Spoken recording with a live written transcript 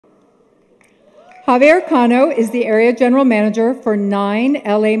Javier Cano is the area general manager for 9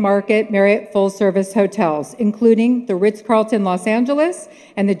 LA Market Marriott full-service hotels, including the Ritz-Carlton Los Angeles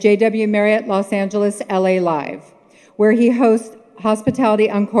and the JW Marriott Los Angeles LA Live, where he hosts Hospitality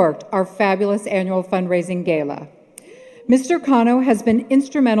Uncorked, our fabulous annual fundraising gala. Mr. Cano has been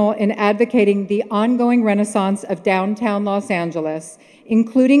instrumental in advocating the ongoing renaissance of downtown Los Angeles,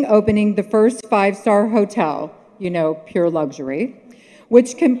 including opening the first 5-star hotel, pure luxury,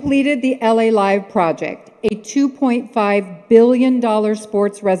 which completed the LA Live project, a $2.5 billion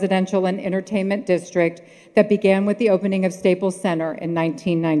sports, residential, and entertainment district that began with the opening of Staples Center in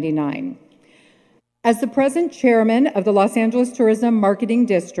 1999. As the present chairman of the Los Angeles Tourism Marketing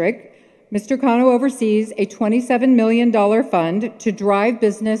District, Mr. Cano oversees a $27 million fund to drive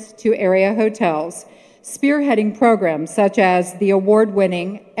business to area hotels, spearheading programs such as the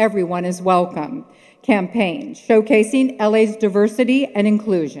award-winning Everyone is Welcome campaign, showcasing LA's diversity and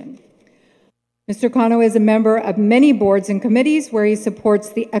inclusion. Mr. Cano is a member of many boards and committees where he supports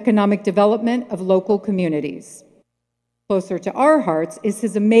the economic development of local communities. Closer to our hearts is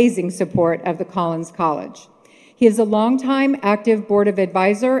his amazing support of the Collins College. He is a longtime active board of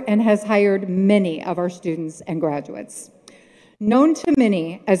advisor and has hired many of our students and graduates. Known to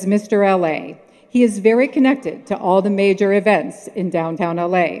many as Mr. LA, he is very connected to all the major events in downtown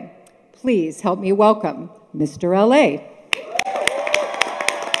LA. Please help me welcome Mr. LA.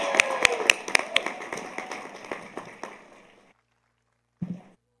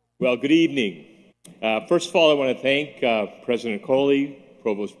 Well, good evening. First of all, I want to thank President Coley,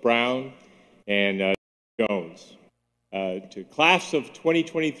 Provost Brown, and Jones. To class of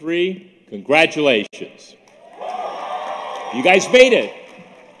 2023, congratulations. You guys made it.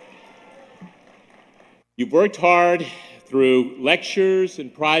 You've worked hard through lectures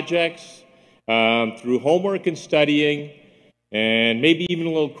and projects, through homework and studying, and maybe even a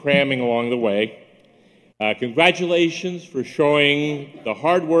little cramming along the way. Congratulations for showing the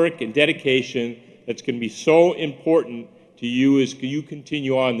hard work and dedication that's going to be so important to you as you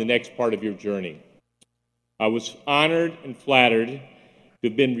continue on the next part of your journey. I was honored and flattered to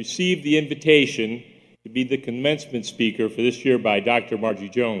have received the invitation to be the commencement speaker for this year by Dr. Margie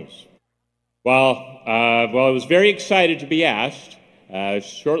Jones. While I was very excited to be asked,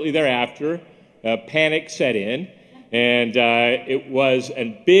 shortly thereafter, panic set in, and it was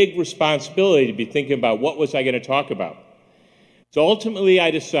a big responsibility to be thinking about what was I going to talk about. So ultimately, I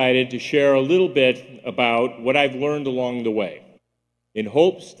decided to share a little bit about what I've learned along the way, in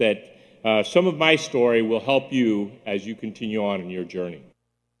hopes that some of my story will help you as you continue on in your journey.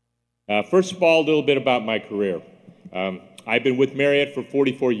 First of all, a little bit about my career. I've been with Marriott for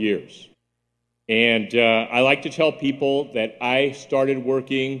 44 years. And I like to tell people that I started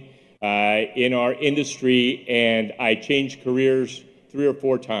working in our industry and I changed careers 3 or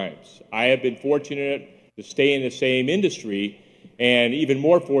 4 times. I have been fortunate to stay in the same industry and even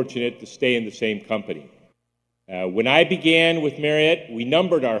more fortunate to stay in the same company. When I began with Marriott, we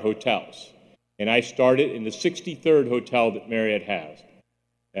numbered our hotels, and I started in the 63rd hotel that Marriott has.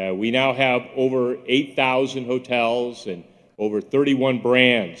 We now have over 8,000 hotels and over 31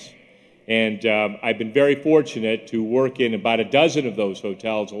 brands. And I've been very fortunate to work in about a dozen of those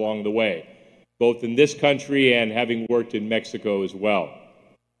hotels along the way, both in this country and having worked in Mexico as well.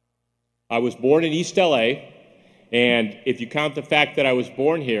 I was born in East LA, and if you count the fact that I was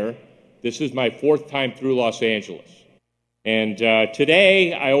born here, this is my 4th time through Los Angeles. And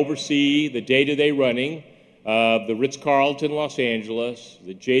today I oversee the day-to-day running of the Ritz-Carlton Los Angeles,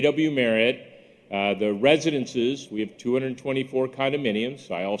 the JW Marriott, the residences. We have 224 condominiums.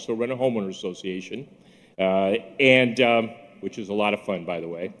 I also run a homeowner association, which is a lot of fun, by the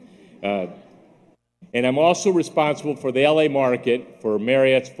way. And I'm also responsible for the LA market for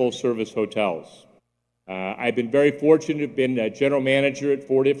Marriott's full-service hotels. I've been very fortunate to have been a general manager at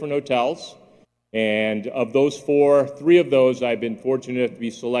 4 different hotels. And of those 4, 3 of those I've been fortunate to be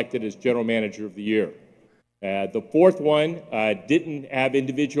selected as General Manager of the Year. The 4th one didn't have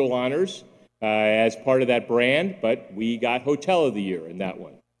individual honors as part of that brand, but we got Hotel of the Year in that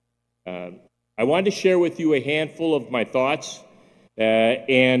one. I wanted to share with you a handful of my thoughts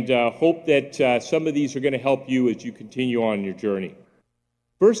and hope that some of these are going to help you as you continue on your journey.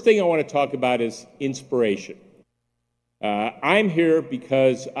 First thing I want to talk about is inspiration. I'm here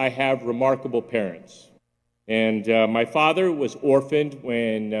because I have remarkable parents. And my father was orphaned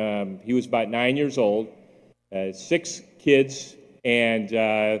when he was about 9 years old, 6 kids,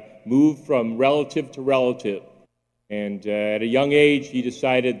 and moved from relative to relative. And at a young age, he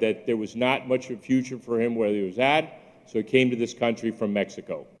decided that there was not much of a future for him where he was at, so he came to this country from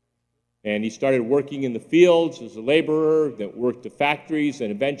Mexico. And he started working in the fields as a laborer, then worked at factories,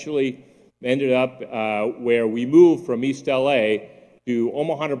 and eventually ended up where we moved from East LA to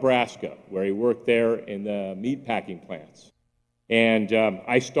Omaha, Nebraska, where he worked there in the meat packing plants. And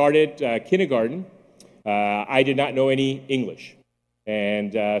I started kindergarten. I did not know any English.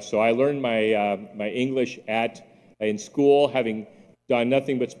 And so I learned my English in school, having done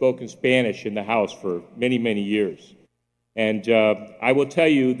nothing but spoken Spanish in the house for many, many years. And I will tell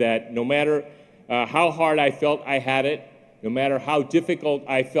you that no matter how hard I felt I had it, no matter how difficult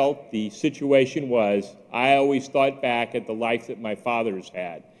I felt the situation was, I always thought back at the life that my father's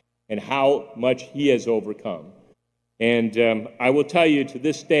had and how much he has overcome. And I will tell you, to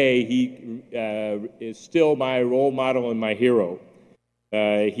this day, he is still my role model and my hero.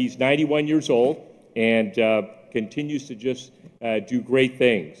 He's 91 years old and continues to just do great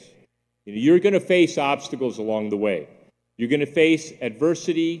things. You know, you're going to face obstacles along the way. You're going to face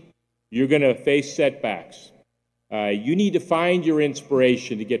adversity. You're going to face setbacks. You need to find your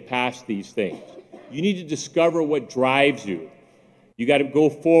inspiration to get past these things. You need to discover what drives you. You got to go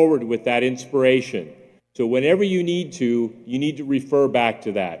forward with that inspiration. So whenever you need to refer back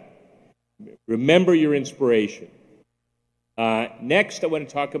to that. Remember your inspiration. Next, I want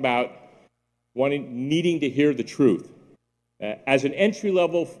to talk about needing to hear the truth. As an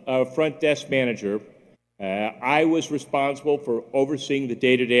entry-level front desk manager, I was responsible for overseeing the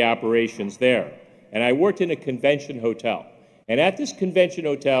day-to-day operations there. And I worked in a convention hotel. And at this convention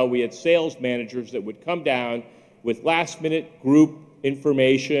hotel, we had sales managers that would come down with last-minute group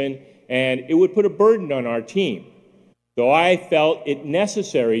information, and it would put a burden on our team. So I felt it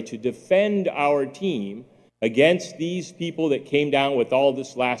necessary to defend our team against these people that came down with all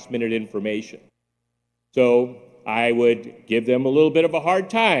this last-minute information. So I would give them a little bit of a hard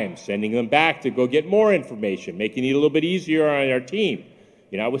time, sending them back to go get more information, making it a little bit easier on our team.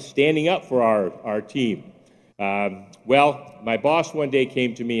 You know, I was standing up for our team. Well, my boss one day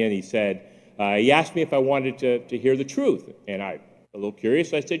came to me and he said, he asked me if I wanted to hear the truth. And I, a little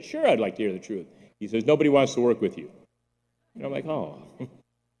curious, I said, sure, I'd like to hear the truth. He says, nobody wants to work with you. And I'm like, oh.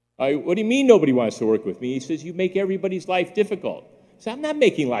 What do you mean nobody wants to work with me? He says, you make everybody's life difficult. I said, I'm not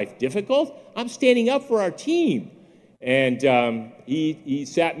making life difficult. I'm standing up for our team. And he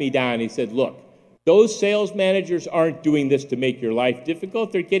sat me down and he said, look, those sales managers aren't doing this to make your life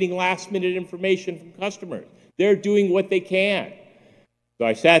difficult. They're getting last-minute information from customers. They're doing what they can. So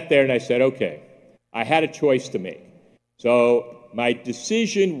I sat there and I said, okay, I had a choice to make. So my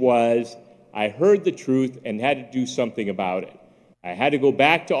decision was I heard the truth and had to do something about it. I had to go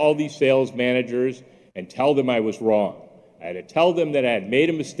back to all these sales managers and tell them I was wrong. I had to tell them that I had made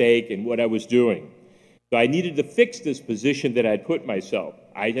a mistake in what I was doing. So I needed to fix this position that I'd put myself.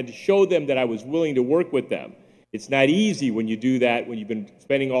 I had to show them that I was willing to work with them. It's not easy when you do that, when you've been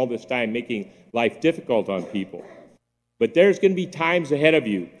spending all this time making life difficult on people. But there's going to be times ahead of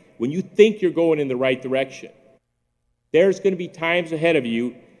you when you think you're going in the right direction. There's going to be times ahead of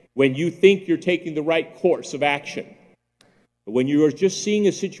you when you think you're taking the right course of action. But when you are just seeing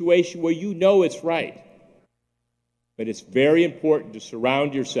a situation where you know it's right. But it's very important to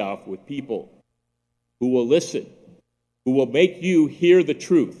surround yourself with people who will listen, who will make you hear the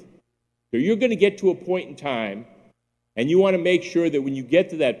truth. So you're going to get to a point in time, and you want to make sure that when you get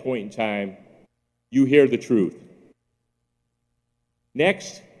to that point in time, you hear the truth.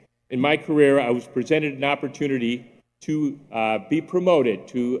 Next, in my career, I was presented an opportunity to be promoted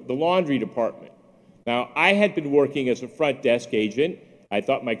to the laundry department. Now, I had been working as a front desk agent. I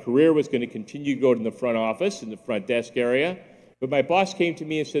thought my career was going to continue to go to the front office in the front desk area, but my boss came to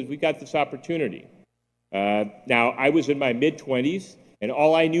me and said, we got this opportunity. Now, I was in my mid-20s, and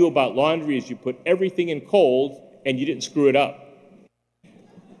all I knew about laundry is you put everything in cold, and you didn't screw it up.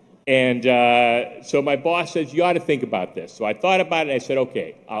 And so my boss says, you ought to think about this. So I thought about it, and I said,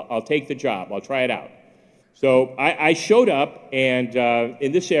 okay, I'll take the job. I'll try it out. So I showed up and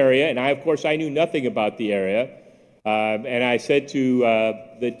in this area, and of course, I knew nothing about the area. And I said to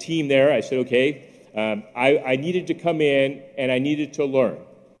the team there, I said, okay, I needed to come in, and I needed to learn.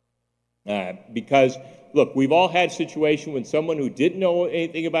 Because, look, we've all had situations when someone who didn't know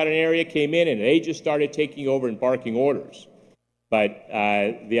anything about an area came in, and they just started taking over and barking orders. But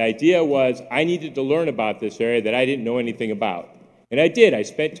the idea was I needed to learn about this area that I didn't know anything about. And I did. I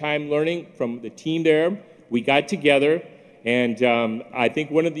spent time learning from the team there. We got together, and I think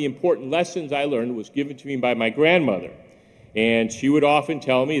one of the important lessons I learned was given to me by my grandmother. And she would often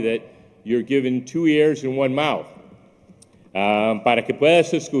tell me that you're given 2 ears and 1 mouth. Para que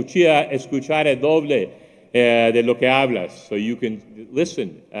puedas escuchar el doble de lo que hablas, so you can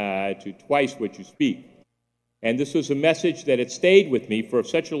listen to twice what you speak. And this was a message that had stayed with me for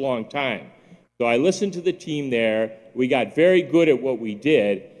such a long time. So I listened to the team there. We got very good at what we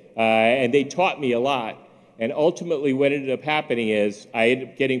did, and they taught me a lot. And ultimately, what ended up happening is I ended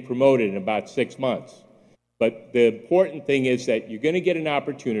up getting promoted in about 6 months. But the important thing is that you're going to get an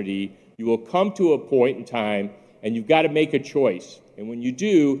opportunity. You will come to a point in time, and you've got to make a choice. And when you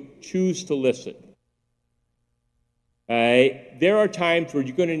do, choose to listen. There are times where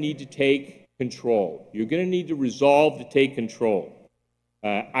you're going to need to take control. You're going to need to resolve to take control.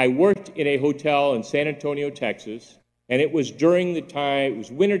 I worked in a hotel in San Antonio, Texas, and it was during the time, it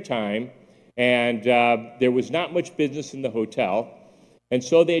was winter time, and there was not much business in the hotel. And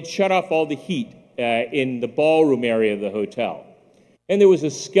so they had shut off all the heat in the ballroom area of the hotel. And there was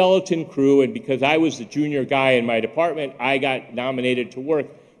a skeleton crew, and because I was the junior guy in my department, I got nominated to work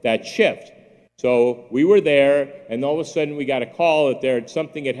that shift. So we were there, and all of a sudden we got a call that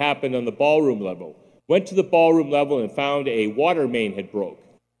something had happened on the ballroom level. Went to the ballroom level and found a water main had broke.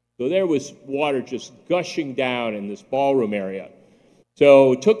 So there was water just gushing down in this ballroom area.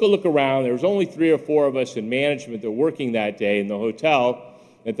 So took a look around. There was only 3 or 4 of us in management that were working that day in the hotel,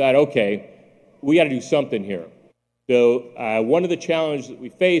 and thought, okay, we got to do something here. So one of the challenges that we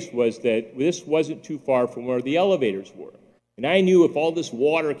faced was that this wasn't too far from where the elevators were. And I knew if all this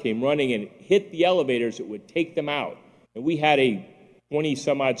water came running and hit the elevators, it would take them out. And we had a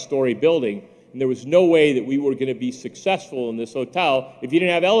 20-some-odd story building, and there was no way that we were going to be successful in this hotel if you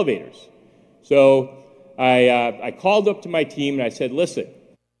didn't have elevators. So I called up to my team and I said, listen,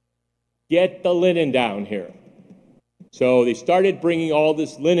 get the linen down here. So they started bringing all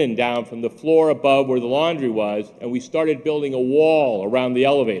this linen down from the floor above where the laundry was, and we started building a wall around the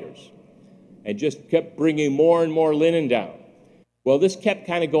elevators and just kept bringing more and more linen down. Well, this kept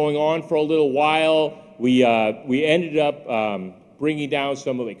kind of going on for a little while. We ended up bringing down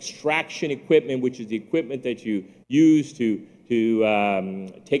some of extraction equipment, which is the equipment that you use to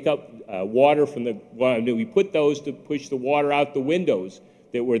take up water from the water. We put those to push the water out the windows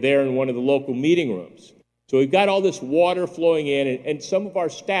that were there in one of the local meeting rooms. So we've got all this water flowing in, and some of our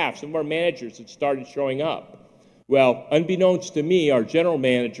staff, some of our managers had started showing up. Well, unbeknownst to me, our general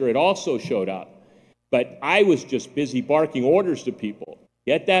manager had also showed up. But I was just busy barking orders to people.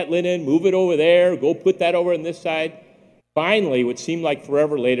 Get that linen, move it over there, go put that over on this side. Finally, what seemed like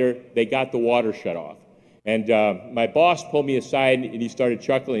forever later, they got the water shut off. And my boss pulled me aside, and he started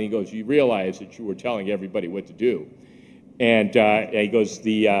chuckling. He goes, you realize that you were telling everybody what to do. And he goes,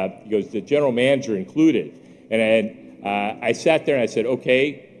 the general manager included. And I sat there and I said,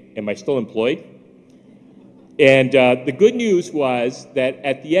 okay, am I still employed? And the good news was that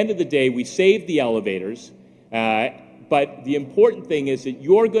at the end of the day, we saved the elevators. But the important thing is that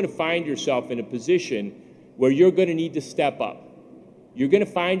you're going to find yourself in a position where you're going to need to step up. You're going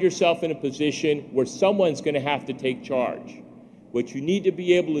to find yourself in a position where someone's going to have to take charge. What you need to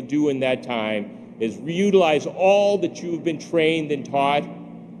be able to do in that time is reutilize all that you've been trained and taught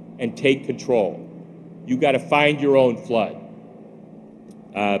and take control. You've got to find your own flood.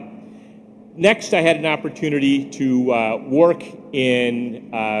 Next, I had an opportunity to work in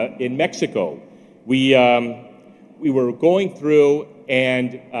Mexico. We were going through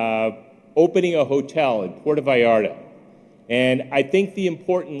and opening a hotel in Puerto Vallarta. And I think the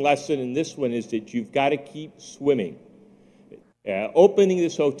important lesson in this one is that you've got to keep swimming. Opening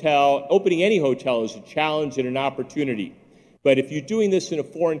any hotel is a challenge and an opportunity. But if you're doing this in a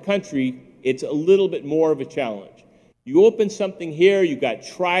foreign country, it's a little bit more of a challenge. You open something here, you've got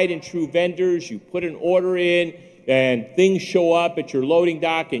tried and true vendors, you put an order in, and things show up at your loading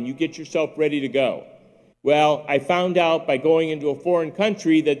dock, and you get yourself ready to go. Well, I found out by going into a foreign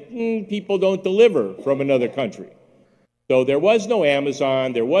country that people don't deliver from another country. So there was no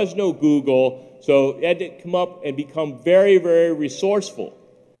Amazon, there was no Google, so you had to come up and become very, very resourceful.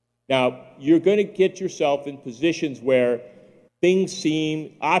 Now, you're going to get yourself in positions where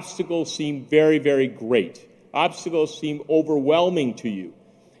obstacles seem very, very great. Obstacles seem overwhelming to you.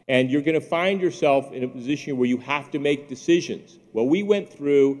 And you're going to find yourself in a position where you have to make decisions. Well, we went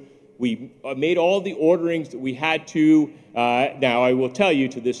through, we made all the orderings that we had to. Now, I will tell you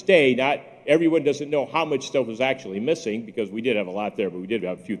to this day, not everyone doesn't know how much stuff was actually missing, because we did have a lot there, but we did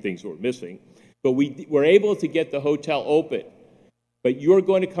have a few things that were missing. But we were able to get the hotel open. But you're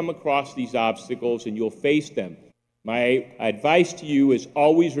going to come across these obstacles, and you'll face them. My advice to you is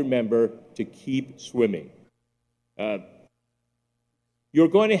always remember to keep swimming. You're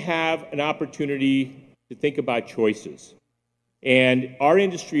going to have an opportunity to think about choices. And our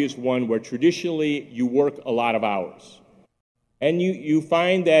industry is one where traditionally you work a lot of hours. And you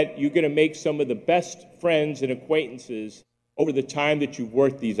find that you're going to make some of the best friends and acquaintances over the time that you've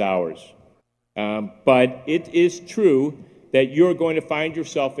worked these hours. But it is true that you're going to find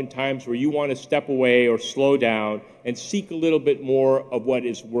yourself in times where you want to step away or slow down and seek a little bit more of what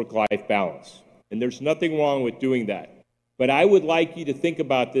is work-life balance. And there's nothing wrong with doing that. But I would like you to think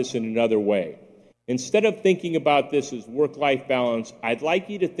about this in another way. Instead of thinking about this as work-life balance, I'd like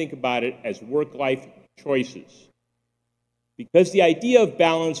you to think about it as work-life choices. Because the idea of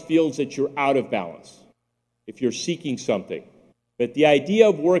balance feels that you're out of balance if you're seeking something. But the idea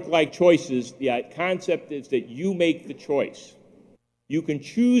of work-life choices, the concept is that you make the choice. You can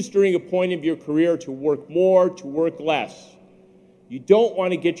choose during a point of your career to work more, to work less. You don't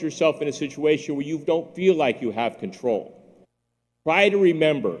want to get yourself in a situation where you don't feel like you have control. Try to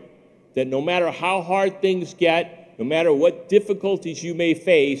remember that no matter how hard things get, no matter what difficulties you may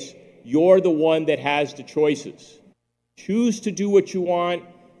face, you're the one that has the choices. Choose to do what you want.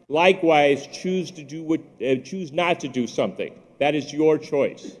 Likewise, choose not to do something. That is your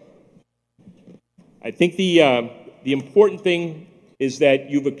choice. I think the important thing is that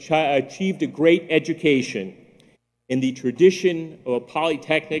you've achieved a great education in the tradition of a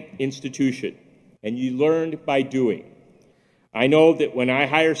polytechnic institution, and you learned by doing. I know that when I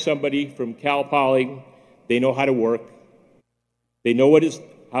hire somebody from Cal Poly, they know how to work. They know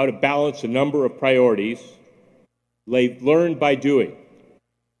how to balance a number of priorities. They've learned by doing.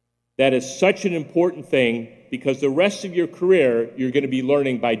 That is such an important thing because the rest of your career, you're going to be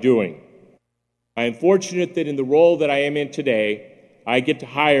learning by doing. I am fortunate that in the role that I am in today, I get to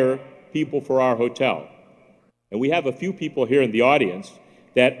hire people for our hotel. And we have a few people here in the audience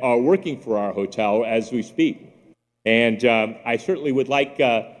that are working for our hotel as we speak. And I certainly would like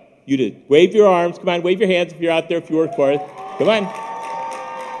you to wave your arms. Come on, wave your hands if you're out there, if you work for it. Come on.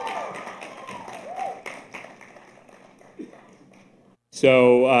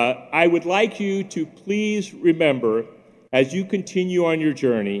 So I would like you to please remember, as you continue on your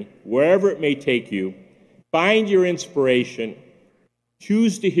journey, wherever it may take you, find your inspiration,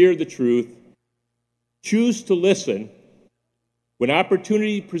 choose to hear the truth, choose to listen. When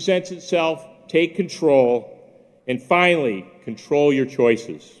opportunity presents itself, take control, and finally, control your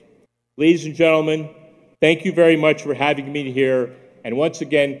choices. Ladies and gentlemen, thank you very much for having me here, and once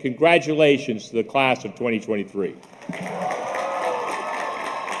again, congratulations to the class of 2023.